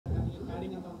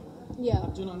Yeah.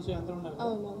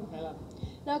 అవునవును.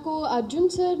 నాకు Arjun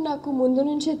sir నాకు ముందు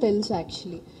నుంచే తెలుసు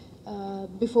actually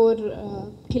before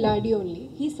Khiladi only.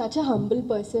 He such a humble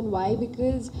person. Why?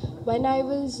 Because when I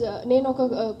was నేను ఒక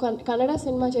కన్నడ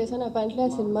సినిమా చేశాను. అపారెంట్లీ ఆ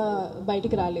సినిమా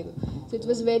బయటికి రాలేదు. So it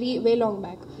was way long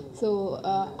back. So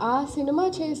ఆ సినిమా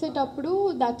చేసేటప్పుడు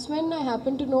that's when I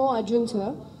happen to know Arjun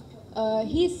sir.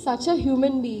 He's such a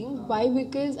human being. Why?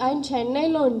 Because ఆయన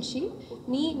చెన్నైలో ఉంచి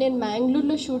నేను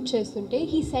మ్యాంగ్లూర్లో షూట్ చేస్తుంటే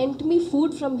he sent me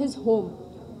food from his home.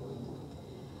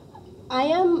 I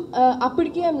am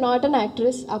appudiki I'm not an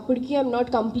actress. Appudiki I'm not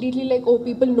completely like, oh,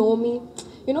 people know me.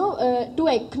 You know, to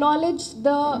acknowledge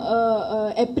the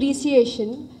appreciation.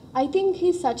 I think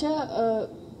he's such a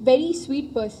very sweet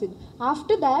person.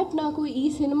 After that, నాకు ఈ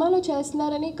సినిమాలో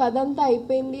చేస్తున్నారని కథ అంతా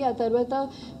అయిపోయింది. ఆ తర్వాత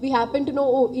we happen to know,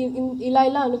 oh,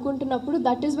 ఇలా అనుకుంటున్నప్పుడు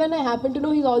that is when I happen to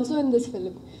know he's also in this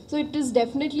film. So it is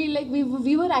definitely like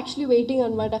we were actually waiting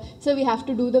అనమాట. So we have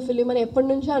to do the film అని ఎప్పటి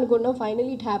నుంచో అనుకున్నాం.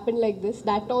 Finally it happened like this.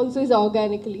 That also is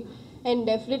organically. And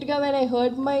definitely when I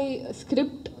heard my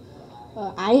script,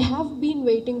 I have been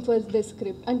waiting for this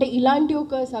script. అంటే ఇలాంటి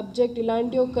ఒక subject,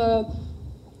 ఇలాంటి ఒక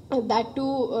that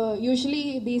too usually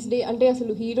these days అంటే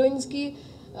అసలు హీరోయిన్స్కి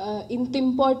ఇంత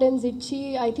ఇంపార్టెన్స్ ఇచ్చి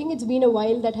I think it's been a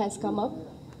while that has come up.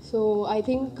 So I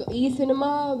think ఈ cinema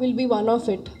will be one of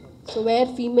it. So where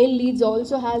female leads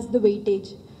also has the weightage.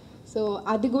 So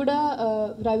అది కూడా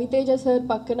Ravi Teja sir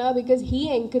పక్కన, because he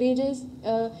encourages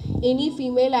any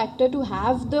female actor to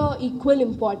have the equal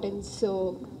importance. So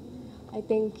I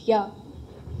think yeah.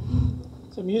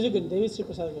 So music and Devi Sri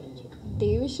Prasad gurinchi.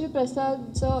 Devi Sri Prasad,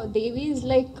 so Devi is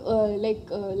like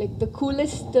the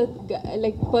coolest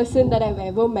like person that I've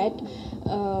ever met.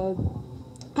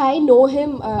 I know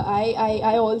him.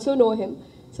 I also know him.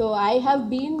 So I have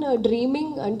been dreaming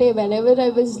ante whenever I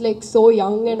was like so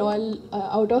young and all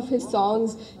out of his songs.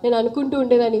 Then anukuntu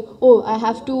undedani, oh, I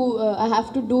have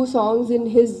to do songs in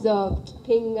his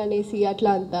thing anesi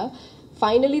atla anta.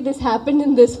 Finally this happened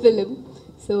in this film.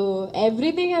 So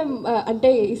everything అంటే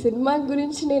ఈ cinema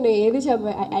గురించి నేను ఏది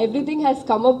everything has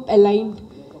come up aligned.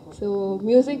 So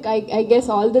music, I guess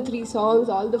all the 3 songs,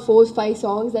 all the 4-5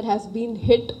 songs that has been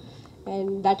hit and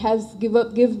that has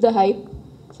give the hype.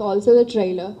 So also the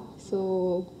trailer. So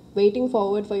waiting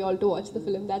forward for you all to watch the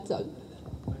film. That's all.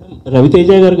 Ravi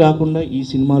Teja గారు కాకుండా ఈ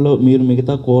సినిమాలో మీరు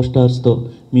మిగతా కో స్టార్స్తో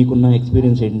మీకున్న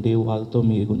experience ఏంటి? వాళ్ళతో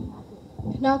మీకు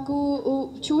నాకు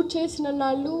షూట్ చేసిన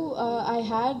నాళ్ళు ఐ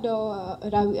హ్యాడ్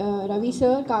రవి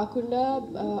సార్ కాకుండా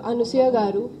అనసూయ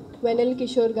గారు, వెనెల్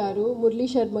కిషోర్ గారు, మురళీ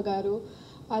శర్మ గారు.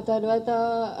 ఆ తర్వాత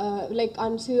లైక్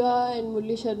అనసూయ అండ్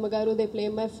మురళీ శర్మ గారు they play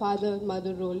my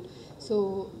mother role. So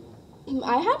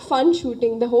I had fun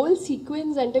shooting the whole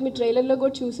sequence. అంటే మీ ట్రైలర్లో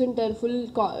కూడా చూసుంటారు, full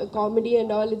comedy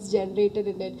and all it's generated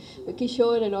in it,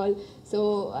 Kishore and all. So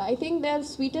I think they are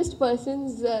sweetest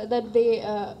persons that they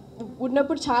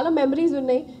ఉన్నప్పుడు చాలా memories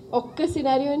ఉన్నాయి. ఒక్క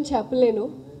scenario అని చెప్పలేను.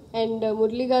 అండ్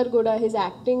మురళీ గారు కూడా హిజ్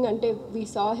యాక్టింగ్ అంటే వీ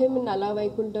సా హిమ్ ఇన్ అలా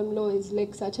వైకుంఠంలో is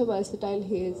like such a versatile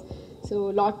he is. So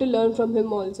lot to learn from him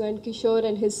also, and Kishore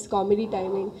and his comedy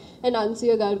timing, and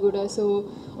Ansuya Garguda. So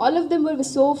all of them were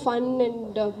so fun,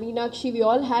 and Meenakshi, we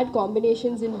all had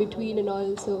combinations in between and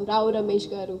all. So Rao Ramesh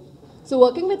Garu. So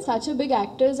working with such a big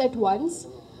actors at once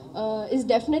is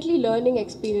definitely learning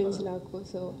experience, Naku.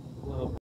 So